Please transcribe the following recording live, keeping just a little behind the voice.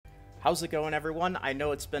How's it going, everyone? I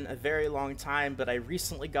know it's been a very long time, but I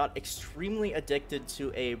recently got extremely addicted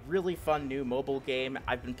to a really fun new mobile game.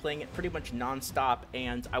 I've been playing it pretty much non-stop,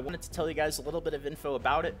 and I wanted to tell you guys a little bit of info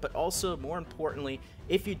about it, but also, more importantly,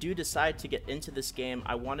 if you do decide to get into this game,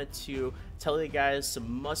 I wanted to tell you guys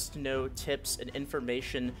some must-know tips and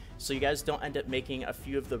information so you guys don't end up making a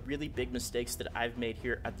few of the really big mistakes that I've made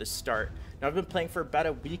here at the start. Now, I've been playing for about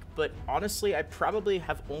a week, but honestly, I probably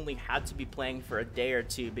have only had to be playing for a day or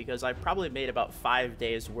two because I've probably made about 5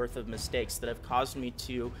 days worth of mistakes that have caused me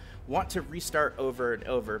to want to restart over and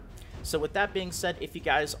over. So with that being said, if you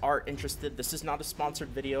guys are interested, this is not a sponsored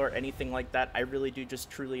video or anything like that. I really do just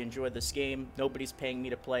truly enjoy this game. Nobody's paying me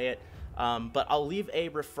to play it. But I'll leave a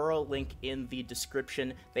referral link in the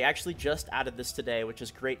description. They actually just added this today, which is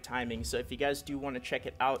great timing. So if you guys do want to check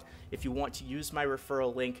it out, if you want to use my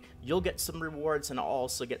referral link, you'll get some rewards and I'll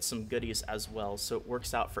also get some goodies as well. So it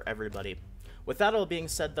works out for everybody. With that all being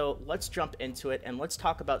said, though, let's jump into it and let's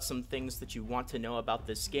talk about some things that you want to know about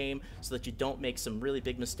this game so that you don't make some really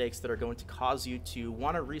big mistakes that are going to cause you to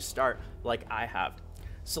want to restart like I have.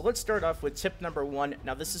 So let's start off with tip number one.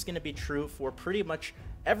 Now, this is going to be true for pretty much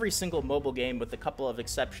every single mobile game with a couple of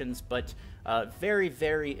exceptions, but very,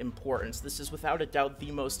 very important. This is without a doubt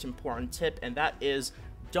the most important tip, and that is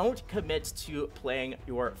don't commit to playing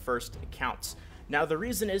your first account. Now, the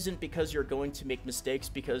reason isn't because you're going to make mistakes,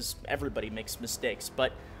 because everybody makes mistakes,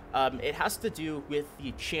 but it has to do with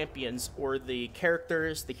the champions or the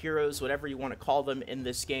characters, the heroes, whatever you want to call them in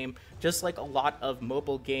this game. Just like a lot of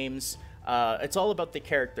mobile games, it's all about the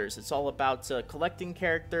characters. It's all about collecting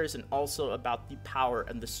characters and also about the power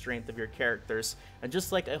and the strength of your characters. And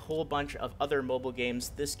just like a whole bunch of other mobile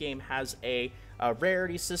games, this game has a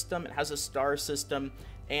rarity system, it has a star system,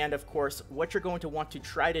 and of course, what you're going to want to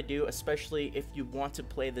try to do, especially if you want to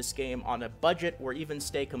play this game on a budget or even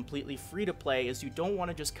stay completely free to play, is you don't want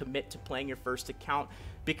to just commit to playing your first account,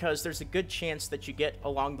 because there's a good chance that you get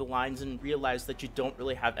along the lines and realize that you don't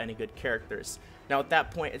really have any good characters. Now, at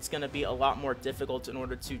that point, it's going to be a lot more difficult in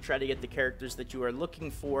order to try to get the characters that you are looking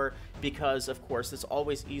for, because of course it's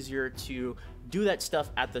always easier to do that stuff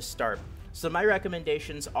at the start. So my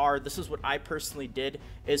recommendations are, this is what I personally did,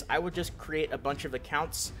 is I would just create a bunch of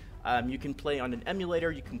accounts. You can play on an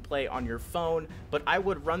emulator, you can play on your phone, but I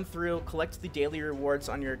would run through, collect the daily rewards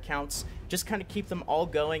on your accounts, just kind of keep them all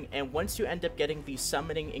going, and once you end up getting the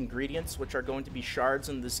summoning ingredients, which are going to be shards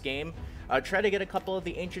in this game, try to get a couple of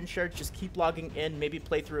the ancient shards, just keep logging in, maybe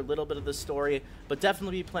play through a little bit of the story, but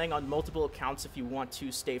definitely be playing on multiple accounts if you want to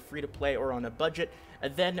stay free to play or on a budget,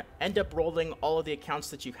 and then end up rolling all of the accounts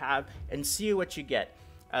that you have and see what you get.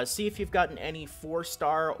 See if you've gotten any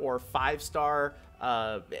 4-star or 5-star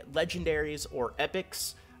legendaries or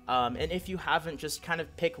epics, and if you haven't, just kind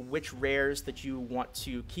of pick which rares that you want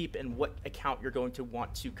to keep and what account you're going to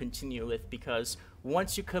want to continue with, because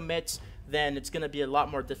once you commit, then it's going to be a lot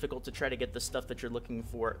more difficult to try to get the stuff that you're looking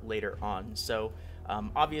for later on. So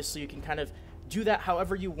obviously you can kind of do that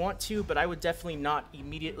however you want to, but I would definitely not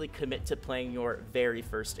immediately commit to playing your very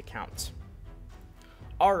first account.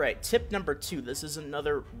 Alright, tip number 2. This is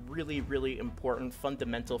another really, really important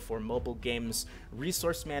fundamental for mobile games.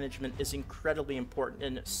 Resource management is incredibly important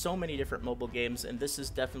in so many different mobile games, and this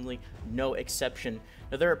is definitely no exception.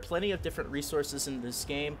 Now, there are plenty of different resources in this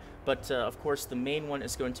game, but of course the main one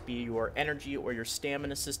is going to be your energy or your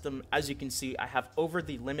stamina system. As you can see, I have over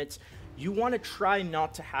the limit. You want to try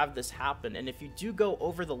not to have this happen, and if you do go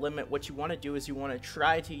over the limit, what you want to do is you want to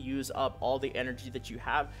try to use up all the energy that you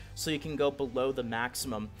have so you can go below the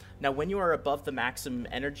maximum. Now, when you are above the maximum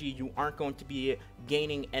energy, you aren't going to be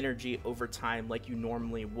gaining energy over time like you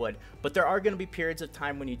normally would, but there are going to be periods of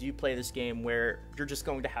time when you do play this game where you're just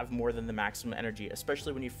going to have more than the maximum energy,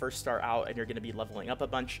 especially when you first start out and you're going to be leveling up a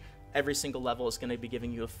bunch. Every single level is going to be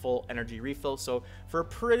giving you a full energy refill, so for a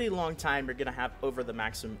pretty long time you're going to have over the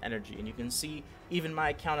maximum energy, and you can see even my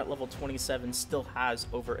account at level 27 still has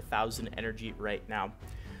over 1,000 energy right now.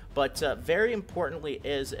 But very importantly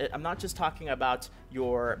is, I'm not just talking about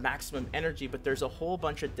your maximum energy, but there's a whole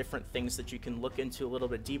bunch of different things that you can look into a little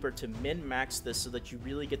bit deeper to min-max this so that you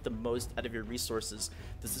really get the most out of your resources.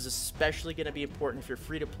 This is especially going to be important if you're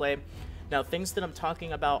free to play. Now, things that I'm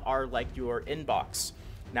talking about are like your inbox.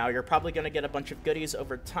 Now, you're probably going to get a bunch of goodies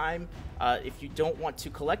over time. If you don't want to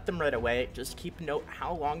collect them right away, just keep note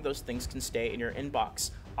how long those things can stay in your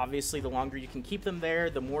inbox. Obviously, the longer you can keep them there,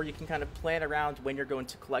 the more you can kind of plan around when you're going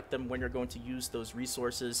to collect them, when you're going to use those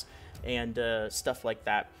resources, and stuff like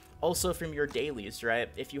that. Also from your dailies, right?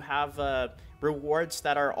 If you have rewards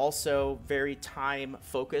that are also very time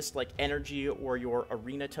focused, like energy or your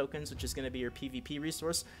arena tokens, which is going to be your PvP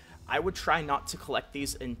resource, I would try not to collect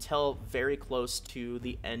these until very close to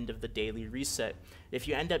the end of the daily reset. If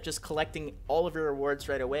you end up just collecting all of your rewards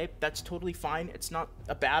right away, that's totally fine. It's not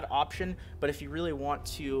a bad option, but if you really want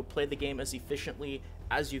to play the game as efficiently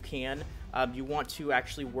as you can, you want to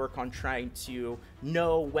actually work on trying to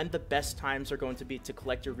know when the best times are going to be to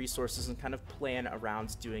collect your resources and kind of plan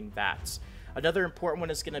around doing that. Another important one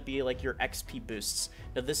is going to be like your XP boosts.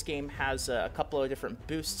 Now this game has a couple of different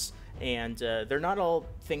boosts, and they're not all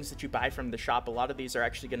things that you buy from the shop. A lot of these are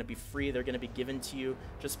actually going to be free. They're going to be given to you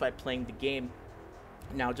just by playing the game.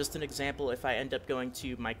 Now, just an example, if I end up going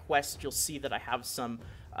to my quest, you'll see that I have some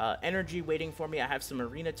energy waiting for me. I have some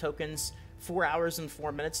arena tokens, 4 hours and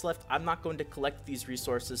 4 minutes left. I'm not going to collect these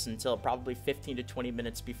resources until probably 15 to 20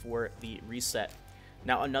 minutes before the reset.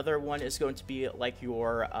 Now, another one is going to be like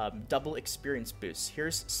your double experience boosts.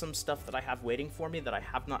 Here's some stuff that I have waiting for me that I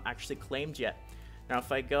have not actually claimed yet. Now,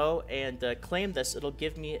 if I go and claim this, it'll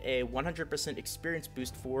give me a 100% experience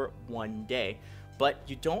boost for 1 day. But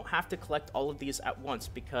you don't have to collect all of these at once,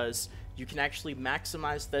 because you can actually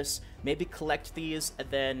maximize this, maybe collect these, and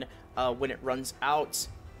then when it runs out,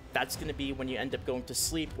 that's going to be when you end up going to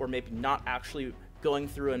sleep, or maybe not actually going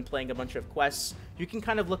through and playing a bunch of quests. You can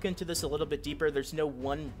kind of look into this a little bit deeper. There's no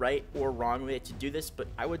one right or wrong way to do this, but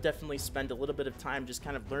I would definitely spend a little bit of time just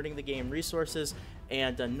kind of learning the game resources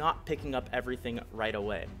and not picking up everything right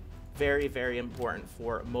away. Very, very important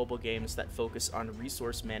for mobile games that focus on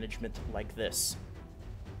resource management like this.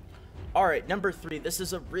 Alright, number 3. This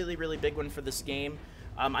is a really, really big one for this game.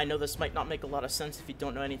 I know this might not make a lot of sense if you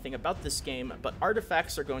don't know anything about this game, but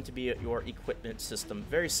artifacts are going to be your equipment system.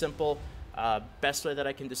 Very simple. Best way that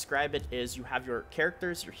I can describe it is you have your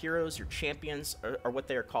characters, your heroes, your champions, are what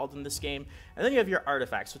they are called in this game, and then you have your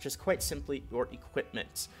artifacts, which is quite simply your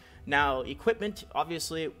equipment. Now, equipment,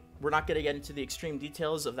 obviously, we're not going to get into the extreme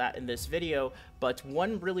details of that in this video, but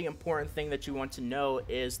one really important thing that you want to know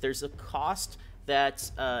is there's a cost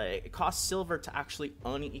that it costs silver to actually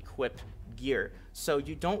unequip gear. So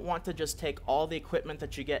you don't want to just take all the equipment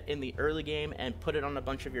that you get in the early game and put it on a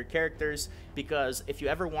bunch of your characters, because if you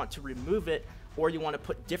ever want to remove it, or you want to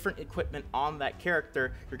put different equipment on that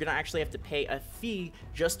character, you're going to actually have to pay a fee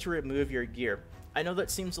just to remove your gear. I know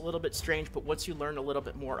that seems a little bit strange, but once you learn a little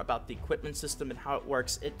bit more about the equipment system and how it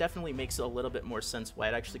works, it definitely makes a little bit more sense why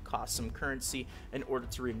it actually costs some currency in order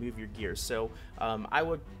to remove your gear. So I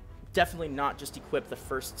would definitely not just equip the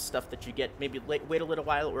first stuff that you get. Maybe wait a little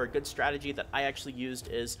while, or a good strategy that I actually used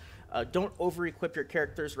is don't over-equip your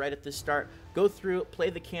characters right at the start. Go through, play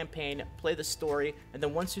the campaign, play the story, and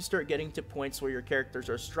then once you start getting to points where your characters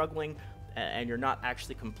are struggling and you're not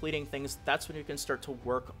actually completing things, that's when you can start to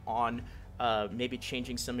work on maybe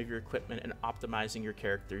changing some of your equipment and optimizing your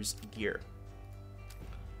character's gear.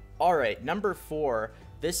 Alright, number 4.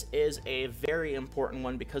 This is a very important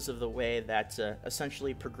one because of the way that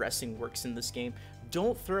essentially progressing works in this game.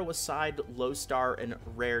 Don't throw aside low star and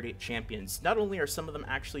rarity champions. Not only are some of them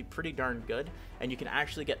actually pretty darn good, and you can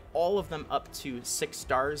actually get all of them up to 6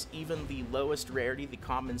 stars, even the lowest rarity, the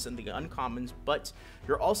commons and the uncommons, but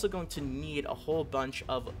you're also going to need a whole bunch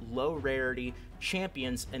of low rarity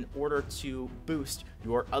champions in order to boost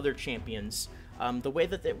your other champions. The way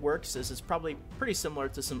that it works is it's probably pretty similar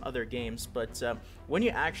to some other games, but when you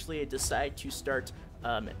actually decide to start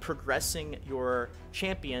progressing your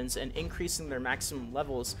champions and increasing their maximum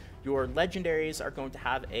levels, your legendaries are going to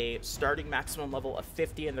have a starting maximum level of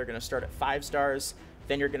 50, and they're going to start at 5 stars.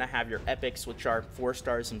 Then you're going to have your epics, which are 4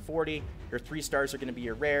 stars and 40. Your 3 stars are going to be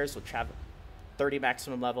your rares, which have 30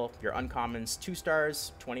 maximum level. Your uncommons, 2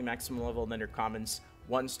 stars, 20 maximum level, and then your commons,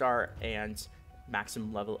 1 star and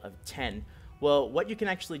maximum level of 10. Well, what you can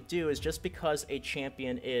actually do is, just because a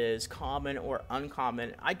champion is common or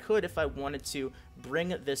uncommon, I could, if I wanted to,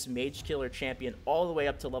 bring this Mage Killer champion all the way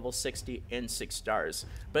up to level 60 in 6 stars.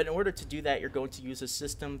 But in order to do that, you're going to use a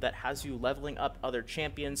system that has you leveling up other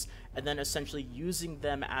champions and then essentially using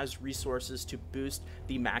them as resources to boost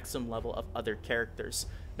the maximum level of other characters.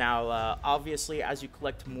 Now, obviously, as you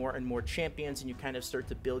collect more and more champions and you kind of start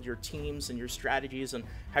to build your teams and your strategies on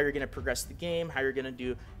how you're going to progress the game, how you're going to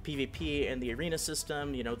do PvP and the arena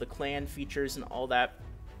system, you know, the clan features and all that,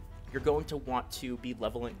 you're going to want to be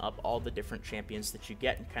leveling up all the different champions that you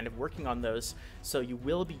get and kind of working on those. So you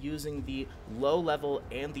will be using the low level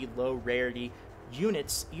and the low rarity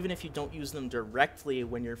units. Even if you don't use them directly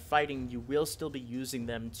when you're fighting, you will still be using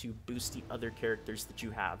them to boost the other characters that you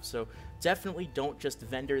have. So definitely don't just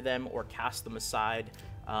vendor them or cast them aside.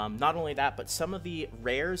 Not only that, but some of the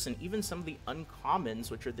rares and even some of the uncommons,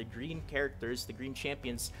 which are the green characters, the green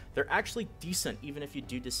champions, they're actually decent even if you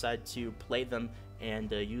do decide to play them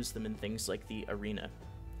and use them in things like the arena.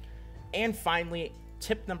 And finally,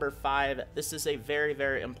 tip number 5, this is a very,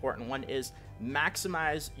 very important one, is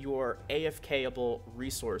maximize your AFKable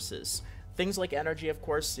resources. Things like energy, of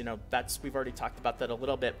course, you know, we've already talked about that a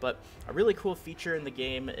little bit, but a really cool feature in the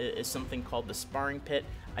game is something called the sparring pit.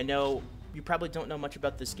 I know you probably don't know much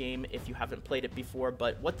about this game if you haven't played it before,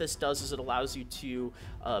 but what this does is it allows you to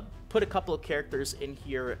put a couple of characters in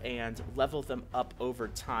here and level them up over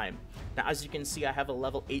time. Now, as you can see, I have a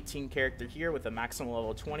level 18 character here with a maximum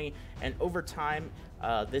level 20, and over time,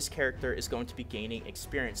 this character is going to be gaining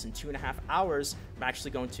experience. In 2.5 hours, I'm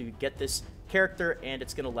actually going to get this character, and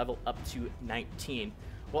it's going to level up to 19.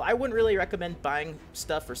 Well, I wouldn't really recommend buying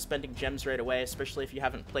stuff or spending gems right away, especially if you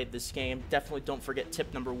haven't played this game. Definitely don't forget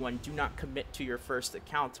tip number 1, do not commit to your first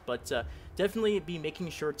account, but definitely be making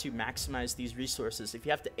sure to maximize these resources. If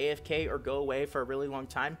you have to AFK or go away for a really long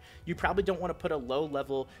time, you probably don't want to put a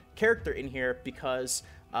low-level character in here because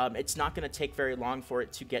it's not going to take very long for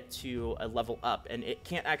it to get to a level up, and it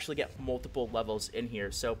can't actually get multiple levels in here.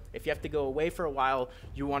 So if you have to go away for a while,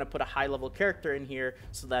 you want to put a high-level character in here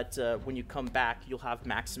so that when you come back, you'll have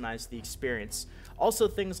maximized the experience. Also,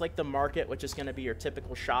 things like the market, which is going to be your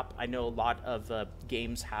typical shop. I know a lot of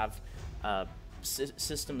games have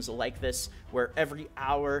systems like this where every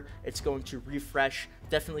hour it's going to refresh.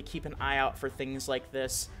 Definitely keep an eye out for things like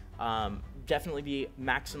this. Definitely be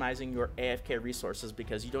maximizing your AFK resources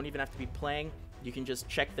because you don't even have to be playing. You can just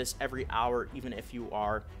check this every hour even if you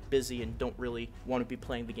are busy and don't really want to be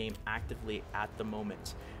playing the game actively at the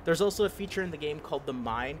moment. There's also a feature in the game called the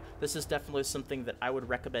mine. This is definitely something that I would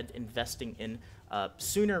recommend investing in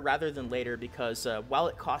sooner rather than later because while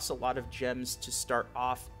it costs a lot of gems to start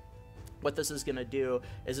off, what this is going to do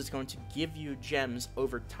is it's going to give you gems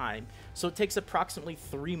over time. So it takes approximately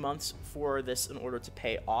 3 months for this in order to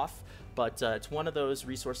pay off, but it's one of those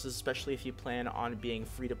resources, especially if you plan on being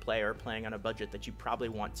free to play or playing on a budget, that you probably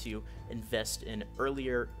want to invest in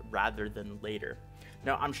earlier rather than later.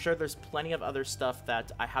 Now, I'm sure there's plenty of other stuff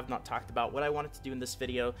that I have not talked about. What I wanted to do in this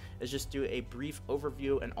video is just do a brief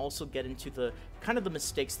overview and also get into the kind of the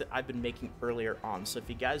mistakes that I've been making earlier on. So if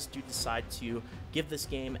you guys do decide to give this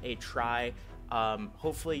game a try,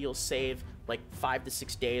 hopefully you'll save like 5 to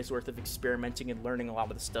 6 days worth of experimenting and learning a lot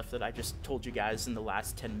of the stuff that I just told you guys in the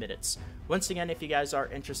last 10 minutes. Once again, if you guys are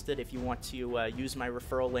interested, if you want to use my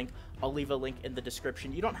referral link, I'll leave a link in the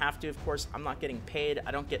description. You don't have to, of course. I'm not getting paid.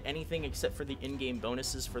 I don't get anything except for the in-game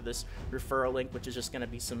bonuses for this referral link, which is just going to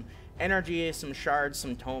be some energy, some shards,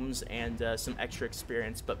 some tomes, and some extra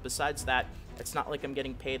experience. But besides that, it's not like I'm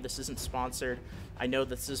getting paid. This isn't sponsored. I know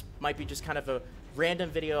this might be just kind of a random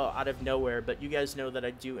video out of nowhere, but you guys know that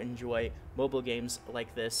I do enjoy mobile games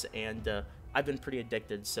like this, and I've been pretty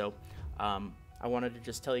addicted, so I wanted to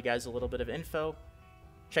just tell you guys a little bit of info.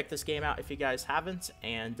 Check this game out if you guys haven't,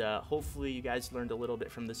 and hopefully you guys learned a little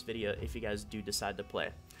bit from this video if you guys do decide to play.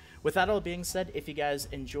 With that all being said, if you guys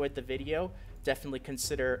enjoyed the video, definitely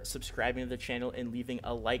consider subscribing to the channel and leaving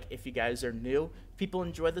a like if you guys are new. People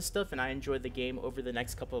enjoy this stuff and I enjoy the game. Over the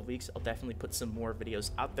next couple of weeks, I'll definitely put some more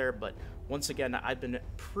videos out there, but once again, I've been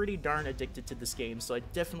pretty darn addicted to this game, so I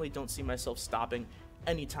definitely don't see myself stopping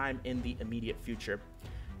anytime in the immediate future.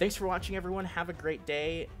 Thanks for watching, everyone. Have a great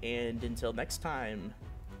day, and until next time,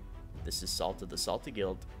 this is Salt of the Salty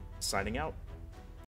Guild, signing out.